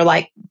that and you're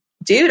like,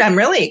 dude,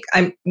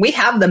 we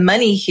have the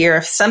money here.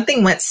 If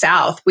something went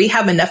south, we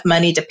have enough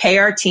money to pay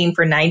our team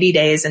for 90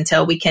 days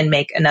until we can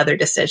make another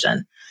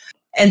decision.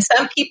 And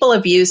some people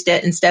have used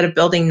it instead of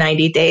building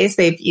 90 days,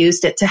 they've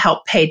used it to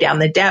help pay down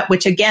the debt,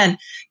 which again,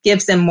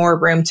 gives them more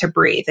room to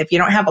breathe. If you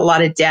don't have a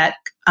lot of debt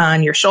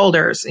on your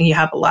shoulders, and you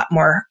have a lot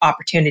more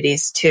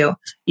opportunities to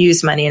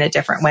use money in a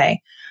different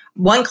way.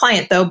 One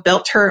client though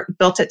built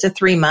it to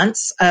 3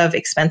 months of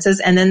expenses,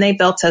 and then they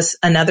built us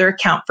another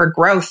account for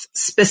growth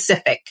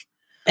specific.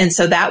 And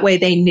so that way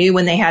they knew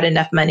when they had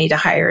enough money to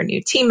hire a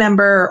new team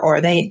member or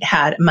they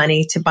had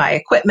money to buy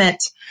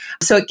equipment.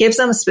 So it gives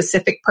them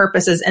specific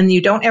purposes, and you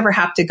don't ever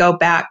have to go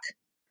back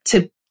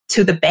to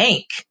the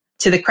bank,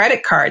 to the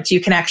credit cards.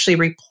 You can actually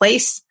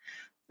replace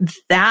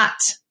that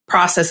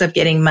process of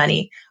getting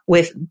money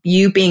with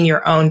you being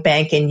your own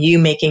bank and you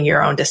making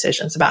your own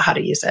decisions about how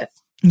to use it.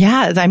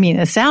 Yeah, I mean,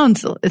 it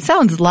sounds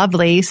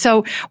lovely.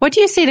 So what do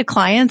you say to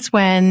clients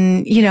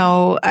when,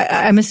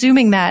 I'm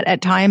assuming that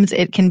at times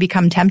it can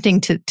become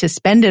tempting to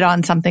spend it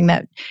on something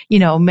that,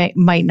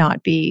 might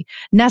not be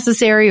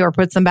necessary or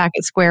puts them back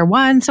at square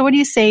one. So what do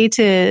you say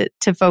to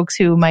folks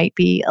who might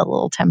be a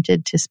little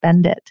tempted to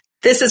spend it?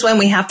 This is when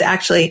we have to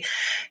actually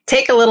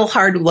take a little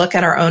hard look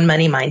at our own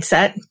money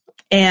mindset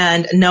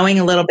and knowing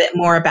a little bit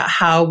more about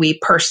how we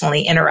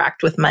personally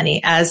interact with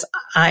money. As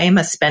I am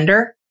a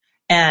spender,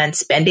 and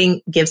spending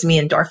gives me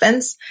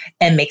endorphins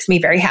and makes me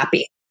very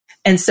happy.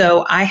 And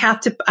so I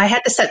had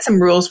to set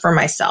some rules for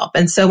myself.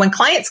 And so when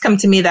clients come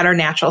to me that are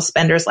natural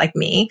spenders like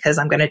me, because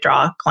I'm going to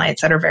draw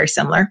clients that are very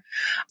similar,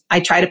 I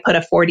try to put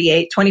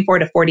a 24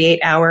 to 48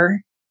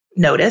 hour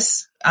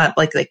notice.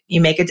 Like you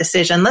make a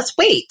decision. Let's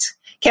wait.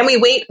 Can we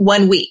wait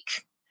 1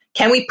 week?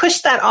 Can we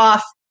push that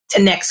off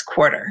to next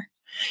quarter?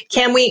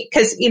 Can we,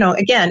 because,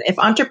 again, if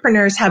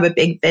entrepreneurs have a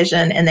big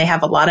vision and they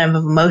have a lot of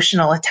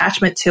emotional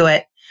attachment to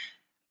it,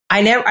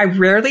 I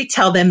rarely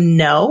tell them,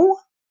 no,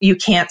 you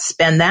can't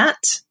spend that.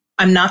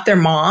 I'm not their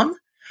mom.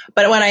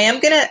 But what I am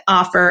going to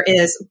offer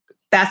is,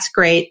 that's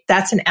great.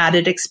 That's an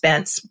added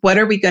expense. What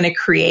are we going to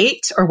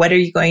create, or what are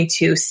you going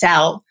to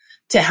sell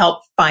to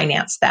help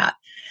finance that?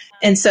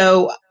 And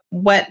so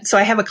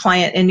I have a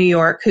client in New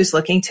York who's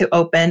looking to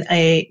open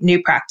a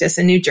new practice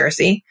in New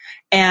Jersey.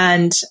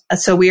 And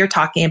so we are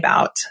talking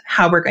about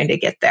how we're going to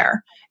get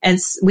there. And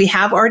we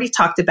have already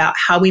talked about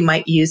how we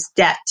might use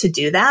debt to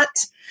do that,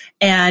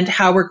 and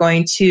how we're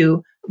going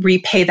to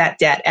repay that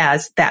debt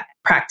as that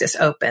practice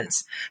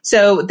opens.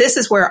 So this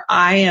is where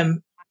I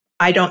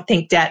don't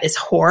think debt is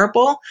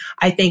horrible.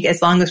 I think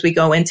as long as we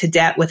go into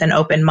debt with an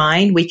open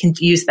mind, we can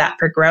use that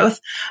for growth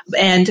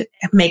and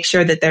make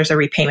sure that there's a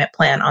repayment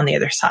plan on the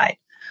other side.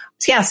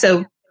 So yeah,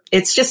 so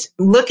it's just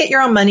look at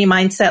your own money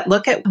mindset,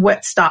 look at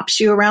what stops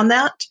you around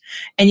that.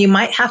 And you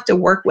might have to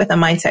work with a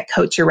mindset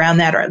coach around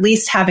that, or at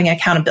least having an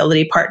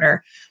accountability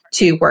partner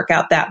to work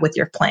out that with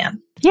your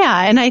plan.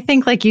 Yeah. And I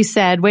think, like you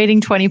said, waiting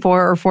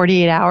 24 or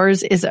 48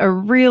 hours is a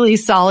really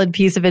solid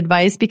piece of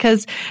advice,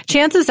 because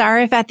chances are,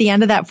 if at the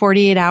end of that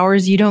 48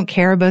 hours, you don't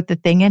care about the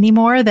thing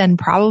anymore, then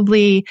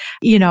probably,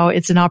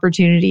 it's an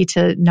opportunity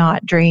to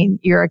not drain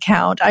your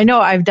account. I know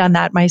I've done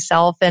that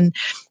myself, and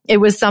it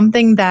was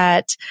something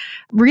that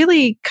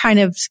really kind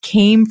of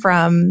came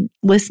from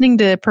listening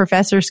to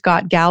Professor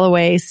Scott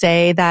Galloway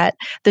say that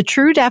the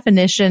true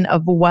definition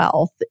of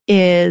wealth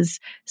is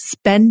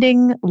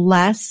spending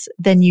less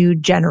than you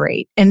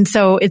generate. And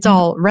so it's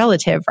all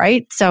relative,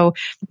 right? So,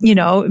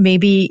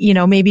 maybe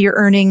you're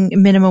earning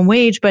minimum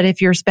wage, but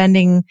if you're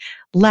spending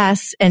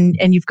less and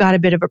you've got a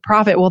bit of a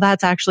profit, well,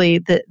 that's actually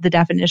the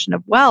definition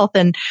of wealth.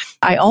 And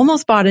I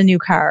almost bought a new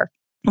car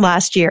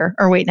last year,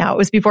 or wait, now it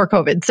was before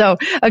COVID. So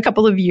a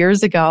couple of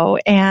years ago.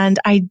 And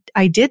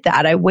I did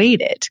that. I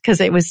waited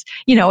because it was,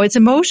 it's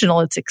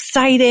emotional, it's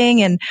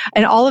exciting and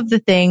all of the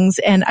things.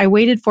 And I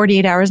waited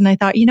 48 hours and I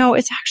thought,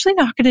 it's actually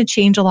not going to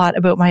change a lot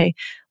about my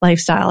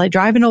lifestyle. I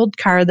drive an old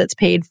car that's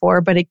paid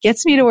for, but it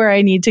gets me to where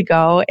I need to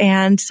go.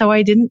 And so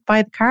I didn't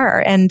buy the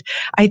car. And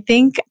I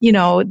think,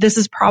 this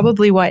is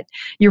probably what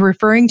you're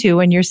referring to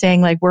when you're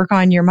saying, like, work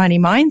on your money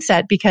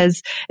mindset,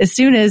 because as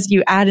soon as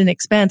you add an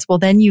expense, well,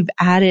 then you've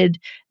added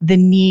the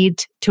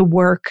need to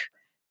work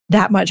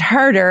that much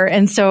harder.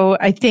 And so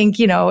I think,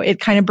 it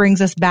kind of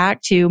brings us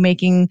back to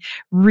making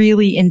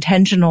really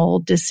intentional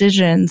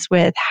decisions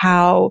with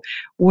how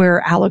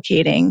we're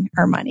allocating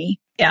our money.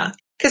 Yeah.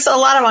 Because a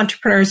lot of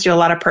entrepreneurs do a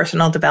lot of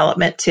personal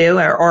development too,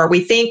 or we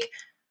think,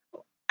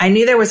 I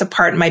knew there was a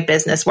part in my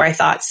business where I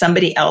thought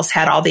somebody else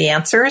had all the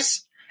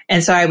answers.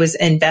 And so I was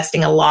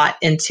investing a lot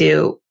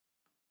into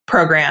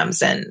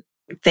programs and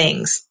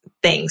things,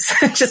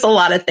 just a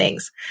lot of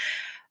things.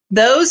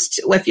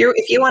 If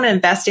you want to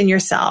invest in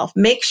yourself,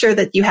 make sure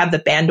that you have the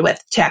bandwidth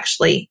to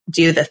actually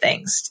do the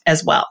things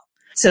as well.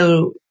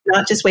 So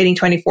not just waiting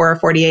 24 or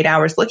 48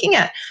 hours, looking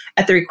at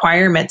the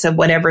requirements of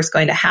whatever's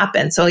going to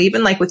happen. So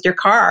even like with your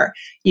car,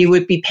 you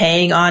would be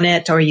paying on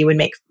it, or you would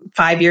make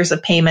 5 years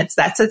of payments.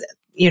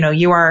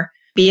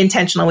 Be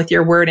intentional with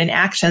your word and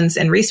actions,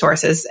 and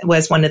resources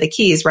was one of the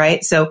keys,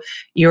 right? So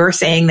you're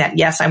saying that,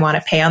 yes, I want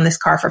to pay on this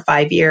car for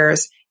 5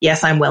 years.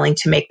 Yes, I'm willing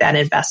to make that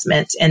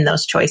investment in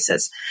those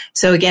choices.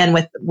 So again,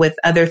 with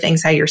other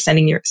things, how you're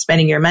spending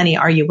your money,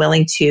 are you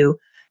willing to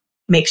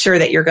make sure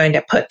that you're going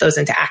to put those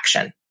into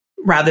action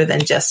rather than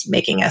just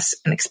making us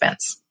an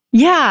expense?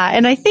 Yeah.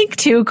 And I think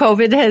too,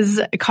 COVID has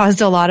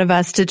caused a lot of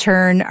us to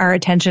turn our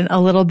attention a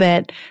little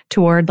bit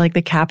toward like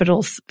the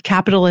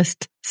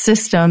capitalist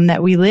system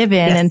that we live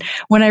in. Yes. And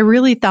when I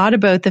really thought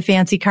about the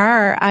fancy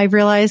car, I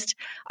realized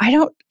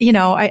I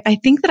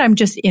think that I'm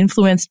just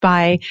influenced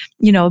by,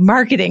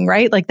 marketing,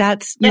 right? Like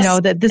that's,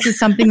 yes. That this is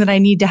something that I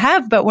need to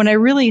have. But when I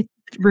really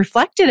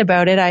reflected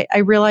about it, I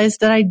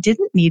realized that I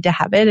didn't need to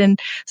have it. And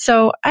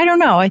so I don't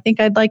know. I think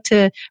I'd like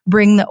to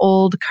bring the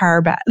old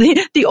car back,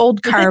 the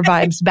old car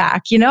vibes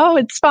back.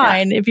 It's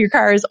fine if your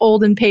car is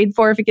old and paid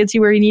for, if it gets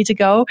you where you need to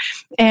go.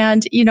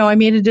 And, I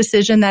made a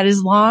decision that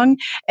as long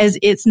as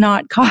it's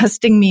not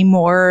costing me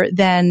more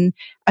than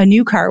a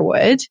new car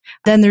would,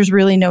 then there's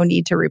really no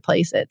need to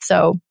replace it.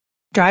 So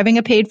driving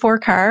a paid for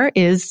car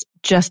is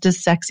just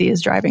as sexy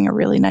as driving a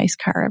really nice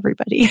car,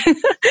 everybody.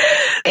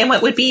 And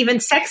what would be even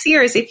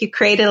sexier is if you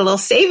created a little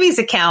savings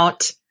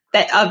account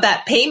of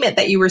that payment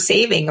that you were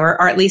saving,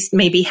 or at least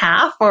maybe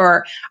half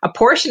or a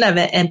portion of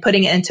it, and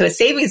putting it into a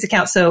savings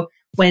account. So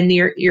when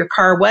your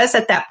car was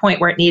at that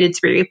point where it needed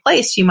to be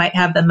replaced, you might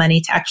have the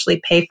money to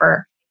actually pay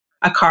for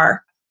a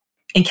car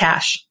in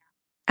cash.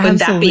 Wouldn't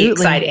that be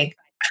exciting?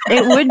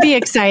 It would be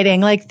exciting.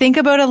 Like, think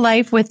about a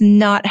life with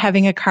not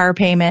having a car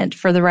payment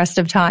for the rest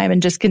of time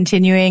and just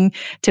continuing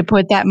to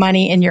put that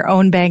money in your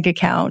own bank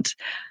account.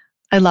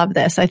 I love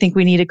this. I think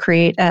we need to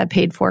create a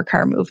paid for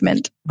car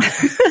movement.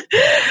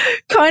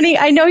 Connie,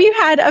 I know you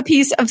had a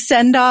piece of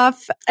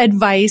send-off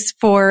advice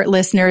for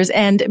listeners.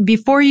 And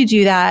before you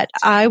do that,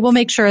 I will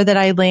make sure that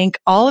I link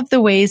all of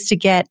the ways to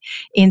get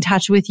in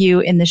touch with you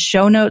in the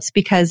show notes,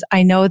 because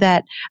I know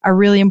that a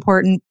really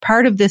important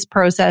part of this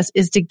process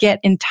is to get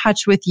in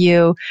touch with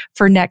you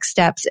for next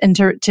steps and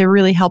to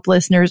really help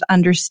listeners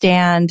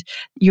understand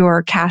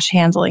your cash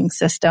handling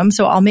system.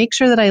 So I'll make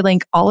sure that I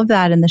link all of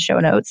that in the show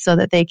notes so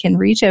that they can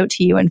reach out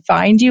to you and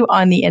find you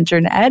on the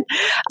internet.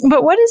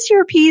 But what is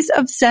your piece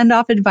of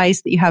send-off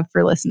advice that you have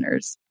for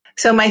listeners?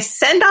 So my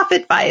send-off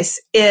advice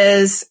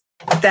is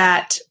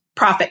that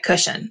profit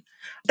cushion.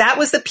 That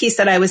was the piece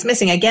that I was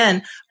missing.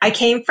 Again, I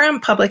came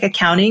from public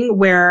accounting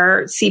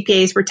where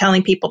CPAs were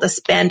telling people to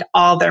spend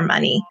all their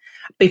money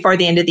before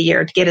the end of the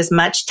year to get as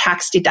much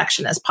tax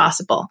deduction as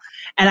possible.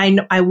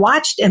 And I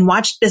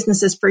watched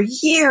businesses for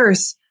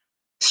years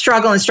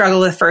struggle with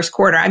the first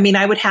quarter. I mean,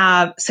 I would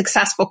have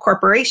successful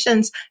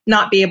corporations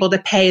not be able to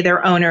pay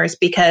their owners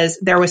because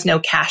there was no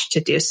cash to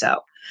do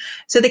so.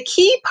 So the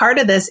key part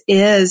of this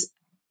is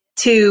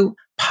to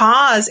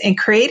pause and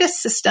create a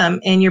system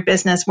in your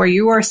business where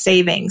your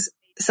savings,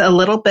 so a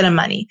little bit of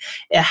money,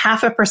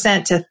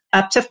 0.5% to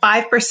up to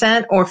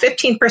 5% or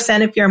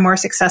 15% if you're a more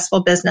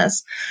successful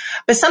business,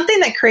 but something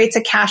that creates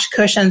a cash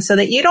cushion so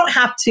that you don't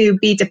have to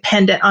be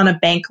dependent on a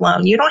bank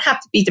loan. You don't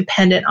have to be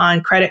dependent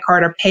on credit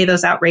card or pay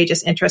those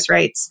outrageous interest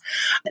rates,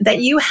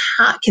 that you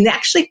can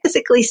actually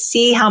physically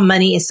see how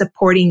money is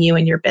supporting you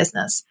in your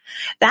business.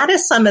 That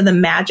is some of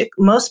the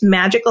most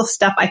magical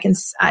stuff I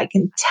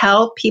can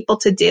tell people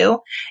to do.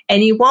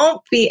 And you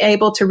won't be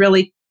able to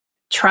really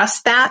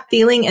trust that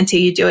feeling until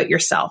you do it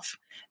yourself.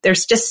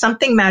 There's just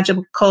something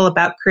magical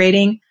about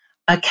creating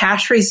a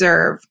cash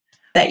reserve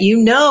that you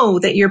know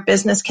that your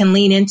business can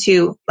lean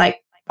into,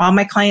 like all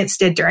my clients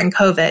did during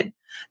COVID,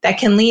 that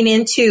can lean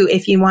into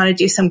if you want to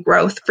do some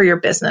growth for your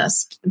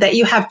business, that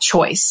you have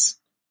choice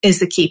is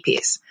the key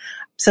piece.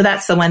 So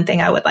that's the one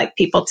thing I would like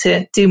people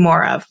to do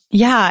more of.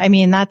 Yeah. I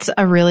mean, that's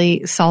a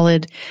really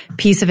solid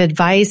piece of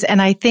advice.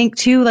 And I think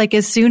too, like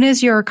as soon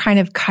as you're kind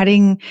of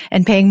cutting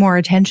and paying more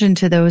attention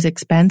to those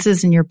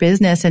expenses in your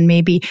business and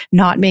maybe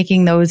not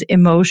making those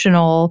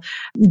emotional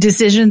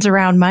decisions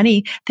around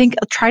money,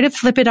 try to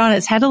flip it on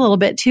its head a little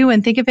bit too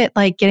and think of it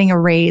like getting a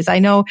raise. I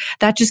know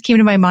that just came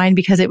to my mind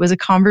because it was a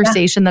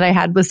conversation that I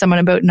had with someone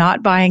about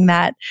not buying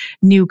that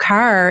new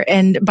car.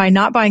 And by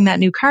not buying that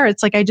new car,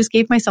 it's like I just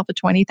gave myself a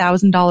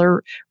 $20,000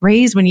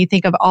 raise when you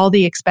think of all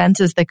the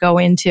expenses that go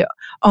into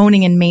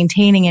owning and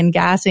maintaining and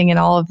gassing and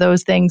all of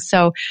those things.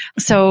 So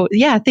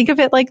yeah, think of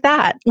it like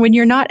that. When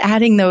you're not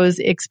adding those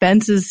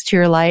expenses to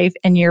your life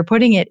and you're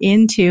putting it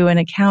into an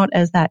account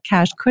as that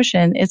cash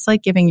cushion, it's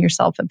like giving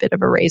yourself a bit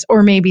of a raise,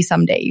 or maybe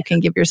someday you can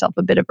give yourself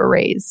a bit of a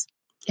raise.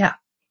 Yeah.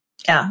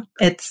 Yeah.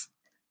 It's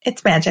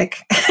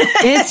magic.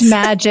 It's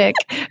magic.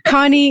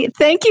 Connie,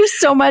 thank you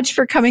so much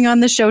for coming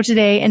on the show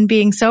today and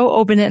being so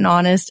open and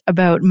honest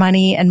about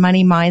money and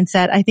money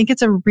mindset. I think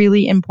it's a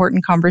really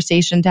important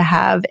conversation to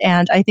have.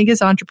 And I think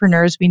as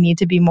entrepreneurs, we need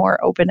to be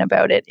more open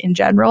about it in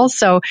general.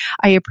 So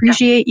I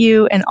appreciate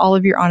you and all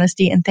of your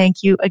honesty. And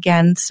thank you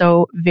again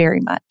so very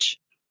much.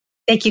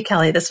 Thank you,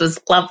 Kelly. This was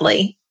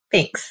lovely.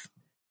 Thanks.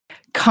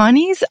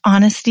 Connie's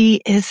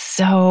honesty is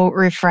so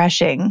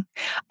refreshing.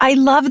 I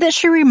love that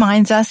she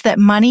reminds us that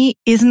money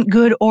isn't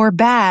good or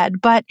bad,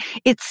 but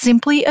it's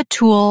simply a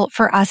tool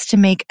for us to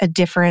make a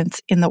difference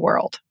in the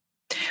world.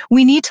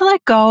 We need to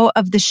let go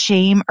of the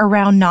shame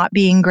around not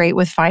being great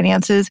with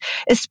finances,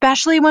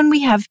 especially when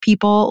we have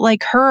people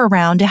like her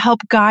around to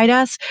help guide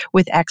us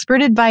with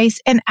expert advice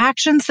and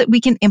actions that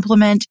we can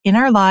implement in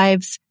our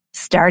lives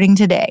starting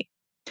today.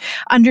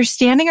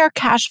 Understanding our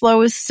cash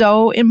flow is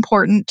so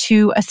important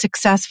to a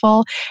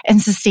successful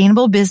and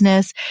sustainable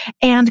business,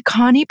 and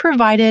Connie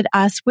provided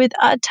us with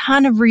a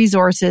ton of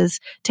resources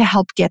to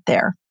help get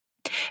there.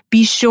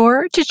 Be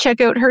sure to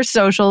check out her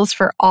socials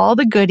for all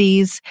the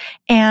goodies,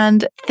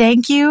 and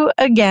thank you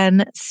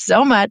again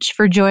so much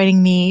for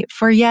joining me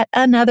for yet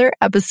another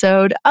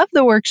episode of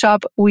the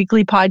Workshop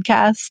Weekly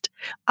Podcast.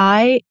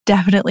 I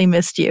definitely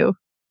missed you.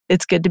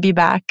 It's good to be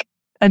back.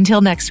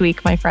 Until next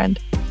week, my friend.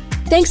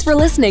 Thanks for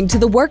listening to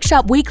the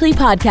Workshop Weekly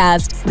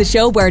Podcast, the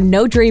show where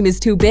no dream is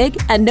too big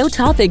and no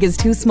topic is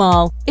too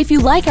small. If you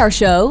like our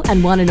show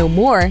and want to know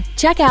more,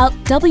 check out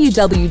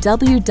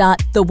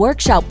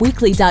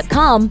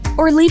www.theworkshopweekly.com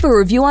or leave a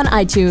review on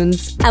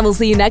iTunes. And we'll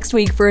see you next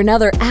week for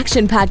another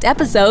action-packed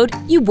episode.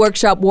 You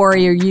Workshop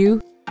Warrior,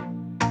 you.